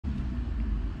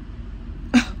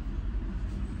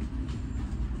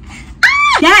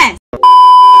Yes.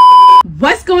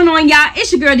 What's going on, y'all?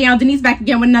 It's your girl Danielle Denese back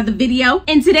again with another video.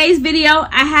 In today's video,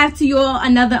 I have to you all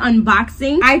another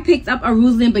unboxing. I picked up a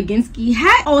Ruslan Baginskiy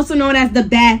hat, also known as the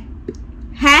bad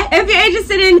hat. If you're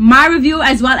interested in my review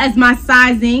as well as my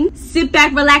sizing, sit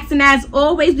back, relax, and as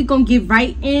always, we're gonna get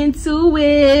right into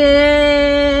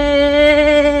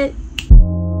it.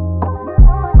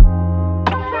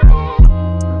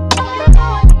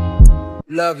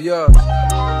 Love yours.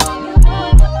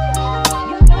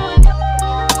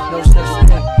 No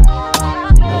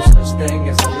such thing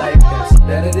as a life that's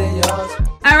better than yours.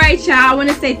 Alright, y'all, I want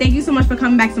to say thank you so much for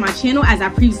coming back to my channel. As I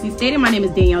previously stated, my name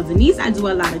is Danielle Denese. I do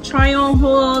a lot of try-on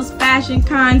hauls, fashion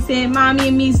content, mommy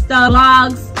and me stuff,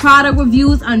 vlogs, product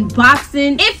reviews,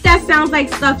 unboxing. If that sounds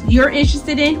like stuff you're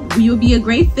interested in, we will be a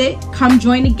great fit. Come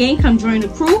join the gang, come join the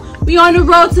crew. We on the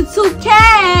road to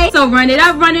 2K. So run it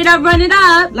up, run it up, run it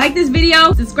up. Like this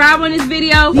video, subscribe on this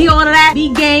video, be all of that,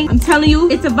 be gang. I'm telling you,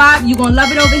 it's a vibe. You're gonna love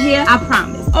it over here, I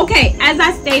promise. Okay, as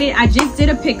I stated, I just did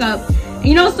a pickup.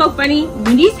 You know what's so funny?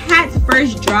 When these hats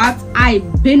first dropped,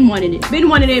 I've been wanting it. Been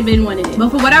wanting it.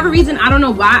 But for whatever reason, I don't know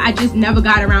why, I just never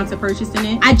got around to purchasing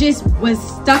it. I just was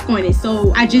stuck on it,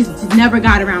 so I just never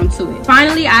got around to it.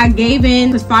 Finally, I gave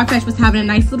in because Farfetch was having a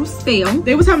nice little sale.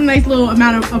 They was having a nice little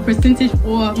amount of a percentage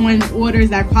on orders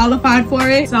that qualified for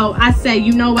it. So I said,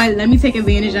 you know what? Let me take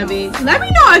advantage of it. Let me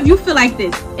know if you feel like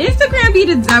this. Instagram be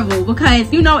the devil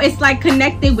because, you know, it's like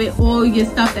connected with all your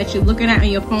stuff that you're looking at on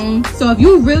your phone. So if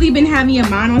you've really been having your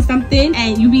mind on something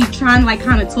and you be trying to like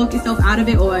kind of talk yourself out of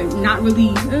it or not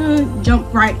really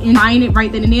jump right in buying it right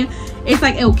then and there, it's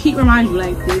like it'll keep reminding you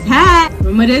like this hat,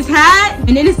 remember this hat,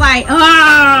 and then it's like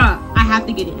I have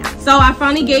to get it now. So I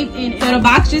finally gave in. So the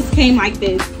box just came like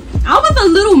this. I was a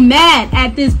little mad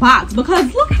at this box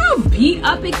because look how beat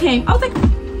up it came. I was like,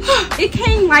 it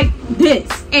came like this,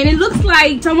 and it looks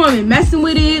like someone been messing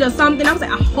with it or something. I was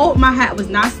like, I hope my hat was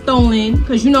not stolen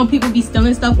because you know people be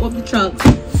stealing stuff off the trucks.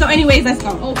 So anyways, let's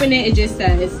go. Open it. It just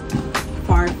says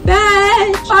Farfetch.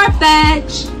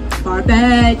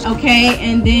 Okay,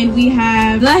 and then we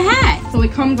have the hat. So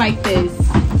it comes like this.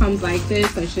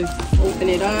 Let's just open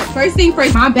it up. First thing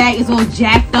first, my bag is all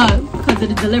jacked up because of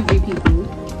the delivery people.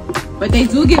 But they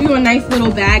do give you a nice little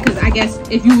bag because I guess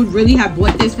if you would really have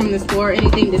bought this from the store or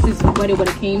anything, this is what it would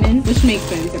have came in, which makes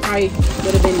sense. It probably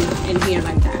would have been in here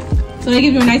like that. So they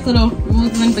give you a nice little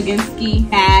Ruslan Baginskiy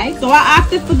bag. So I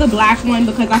opted for the black one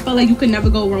because I felt like you could never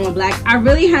go wrong with black. I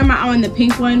really had my eye on the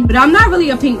pink one, but I'm not really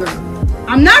a pink girl.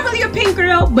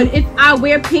 But if I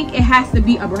wear pink, it has to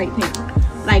be a bright pink.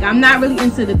 Like, I'm not really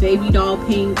into the baby doll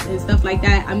pinks and stuff like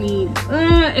that. I mean,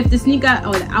 if the sneaker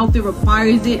or the outfit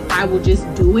requires it, I will just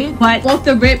do it. But off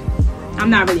the rip,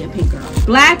 I'm not really a pink girl.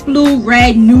 Black, blue,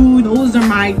 red, nude, those are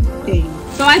my things.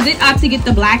 So I did opt to get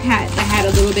the black hat that had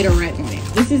a little bit of red on it.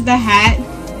 This is the hat.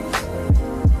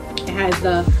 It has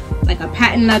the like a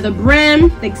patent leather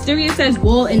brim. The exterior says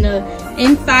wool and the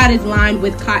inside is lined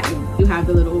with cotton. You have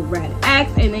the little red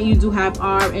X, and then you do have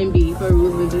R and B for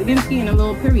Ruslan Baginskiy and a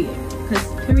little period.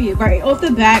 Period. Right off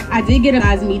the back, I did get a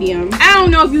size medium. I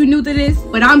don't know if you're new to this,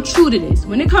 but I'm true to this.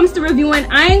 When it comes to reviewing,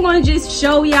 I ain't gonna just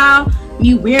show y'all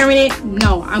me wearing it.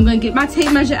 No, I'm gonna get my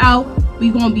tape measure out.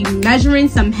 We're gonna be measuring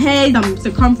some heads, some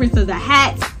circumference of the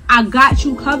hats. I got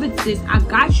you covered, sis. I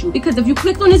got you. Because if you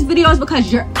clicked on this video, it's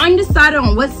because you're undecided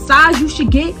on what size you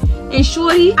should get. And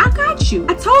shorty, I got you.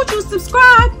 I told you,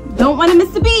 subscribe. Don't want to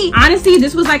miss a beat. Honestly,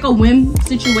 this was like a whim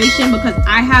situation because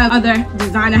I have other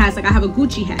designer hats. Like I have a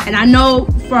Gucci hat. And I know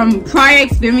from prior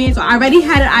experience, so I already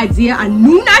had an idea. I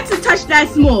knew not to touch that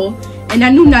small. And I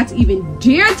knew not to even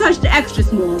dare touch the extra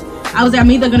small. I was like,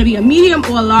 I'm either going to be a medium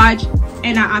or a large.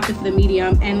 And I opted for the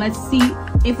medium. And let's see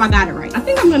if I got it right. I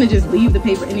think I'm going to just leave the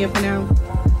paper in here for now.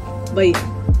 But yeah.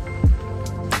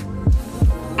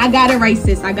 I got it right,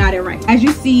 sis. I got it right. As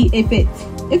you see, it fits.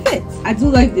 It fits. I do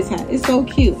like this hat. It's so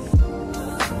cute.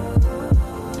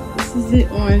 This is it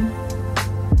on.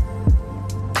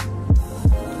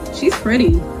 She's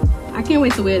pretty. I can't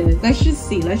wait to wear this. Let's just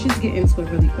see. Let's just get into it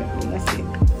really quickly. Let's see.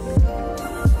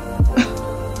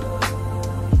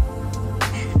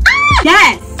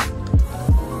 Yes.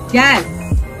 Yes.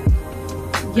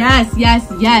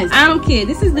 I don't care.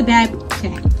 This is the bad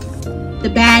hat. The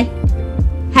bad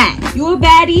hat. You a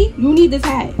baddie? You need this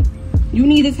hat. You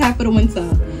need this hat for the winter.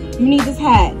 You need this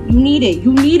hat. You need it.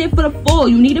 You need it for the fall.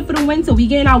 You need it for the winter. We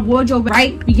getting our wardrobe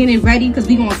right. We getting ready because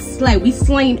we gonna slay. We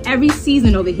slaying every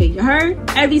season over here. You heard?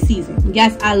 Every season.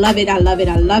 Yes, I love it. I love it.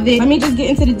 I love it. Let me just get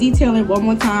into the detailing one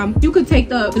more time. You could take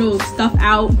the little stuff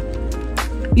out.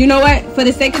 You know what? For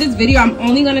the sake of this video, I'm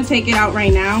only gonna take it out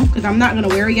right now because I'm not gonna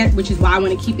wear it yet, which is why I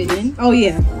want to keep it in. Oh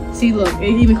yeah. See, look, it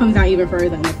even comes down even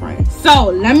further in the front. So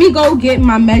let me go get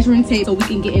my measuring tape so we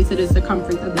can get into the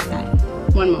circumference of the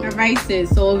hat. One more. All right, sis.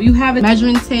 So if you have a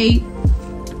measuring tape,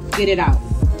 get it out.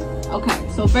 Okay.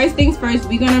 So first things first,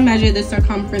 we're gonna measure the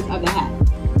circumference of the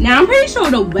hat. Now I'm pretty sure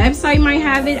the website might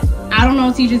have it. I don't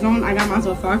know, Teacher's Own. I got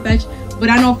myself Farfetch. But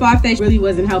I know Farfetch really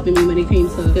wasn't helping me when it came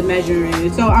to the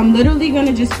measuring. So I'm literally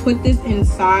gonna just put this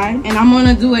inside, and I'm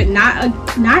gonna do it not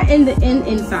in the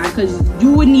inside, because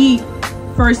you would need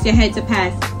first your head to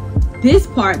pass this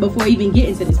part before you even get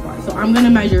into this part. So I'm gonna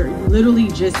measure literally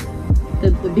just the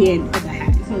band of the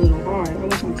hat. It's a little hard. I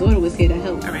wish my daughter was here to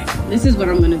help. All right, this is what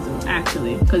I'm gonna do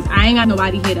actually, because I ain't got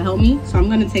nobody here to help me. So I'm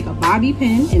gonna take a bobby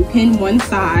pin and pin one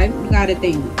side. You gotta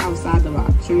think outside the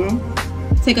box, you know?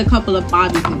 Take a couple of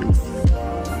bobby pins,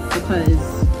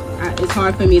 because it's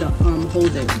hard for me to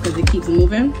hold it because it keeps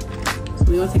moving. So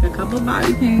we're gonna take a couple of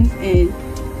bobby pins and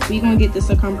we're gonna get the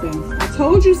circumference. I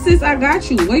told you, sis, I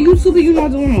got you. What YouTuber you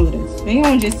not doing all of this? They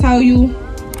gonna just tell you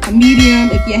a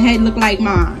medium if your head look like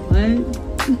mine. What?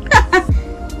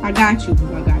 I got you.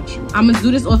 I got you. I'm gonna do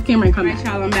this off camera and come back.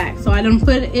 Y'all, I'm back. So I done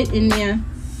put it in there.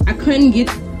 I couldn't get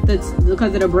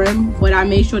because of the brim, but I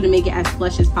made sure to make it as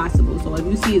flush as possible. So if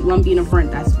you see it's lumpy in the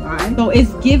front, that's fine. So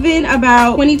it's given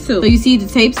about 22. So you see the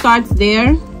tape starts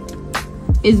there.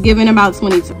 It's given about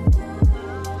 22.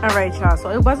 All right, y'all,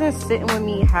 so it wasn't sitting with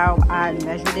me how I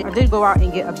measured it. I did go out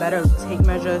and get a better tape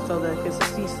measure so the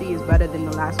consistency is better than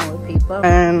the last one with paper.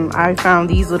 And I found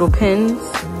these little pins.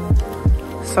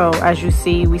 So as you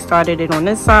see, we started it on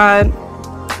this side.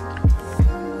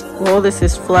 All this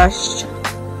is flushed.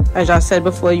 As I said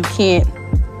before, you can't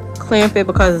clamp it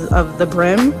because of the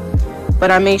brim, but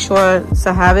I made sure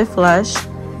to have it flush,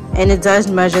 and it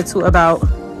does measure to about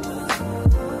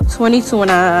 22 and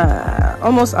a,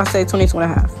 almost, I'll say 22 and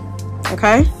a half.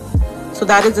 Okay, so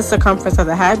that is the circumference of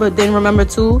the hat. But then remember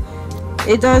too,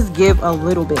 it does give a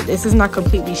little bit. This is not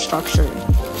completely structured.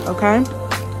 Okay.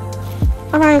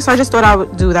 All right, so I just thought I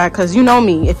would do that because you know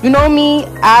me. If you know me,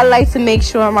 I like to make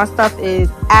sure my stuff is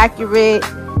accurate,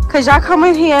 because y'all come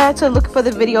in here to look for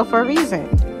the video for a reason.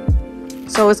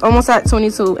 So it's almost at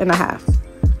 22 and a half.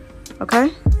 Okay,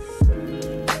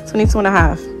 22 and a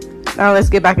half. Now let's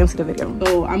get back into the video.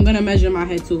 So I'm gonna measure my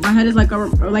head too. My head is like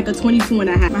a 22 and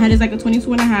a half. My head is like a 22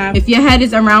 and a half. If your head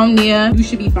is around there, you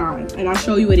should be fine. And I'll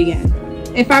show you it again.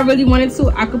 If I really wanted to,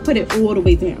 I could put it all the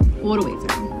way down. All the way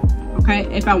down. Okay,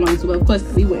 if I wanted to, but of course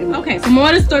we wouldn't. Okay, so more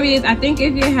of the story is, I think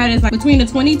if your head is like between the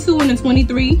 22 and the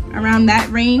 23, around that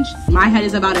range, my head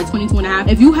is about a 22 and a half.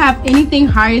 If you have anything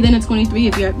higher than a 23,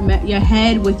 if your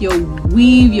head with your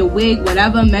weave, your wig,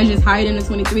 whatever measures higher than a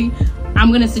 23,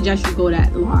 I'm gonna suggest you go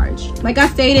that large. Like I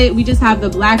stated, we just have the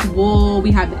black wool,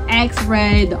 we have the X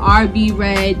red, the RB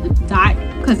red, the dot,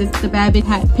 because it's the bad bitch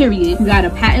hat, period. You got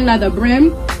a patent leather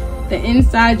brim. The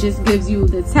inside just gives you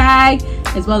the tag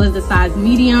as well as the size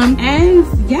medium, and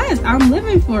yes, I'm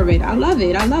living for it. I love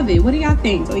it. I love it. What do y'all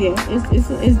think? So yeah,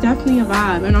 it's definitely a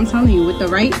vibe, and I'm telling you, with the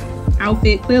right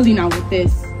outfit, clearly not with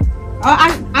this.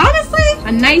 I honestly,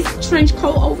 a nice trench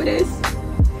coat over this,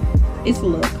 it's a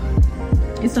look.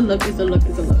 It's a look. It's a look.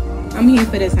 It's a look. I'm here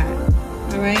for this hat.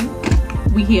 All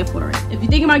right, we here for it. If you're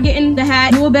thinking about getting the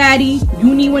hat, you a baddie,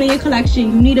 you need one in your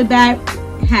collection, you need a bad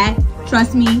hat,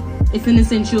 trust me, it's an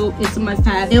essential, it's a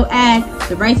must-have. It'll add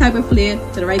the right type of flair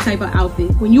to the right type of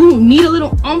outfit. When you need a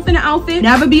little oomph in the outfit,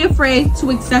 never be afraid to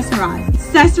accessorize.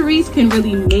 Accessories can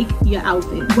really make your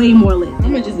outfit way more lit. I'm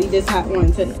gonna just leave this hat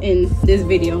on to end this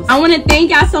video. I wanna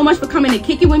thank y'all so much for coming and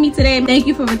kicking with me today. Thank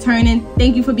you for returning.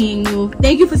 Thank you for being new.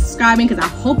 Thank you for subscribing, because I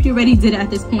hope you already did it at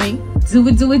this point. Do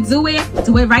it, do it, do it.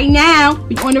 Do it right now.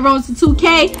 We're on the road to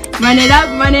 2K. Run it up,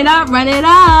 run it up, run it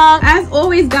up. As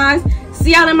always, guys,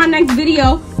 see y'all in my next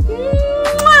video.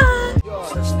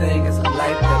 Such thing as a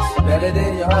life that's better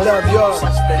than yours. Love yours.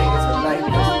 Such thing as a life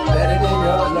that's better than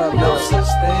yours. Love no such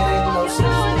thing.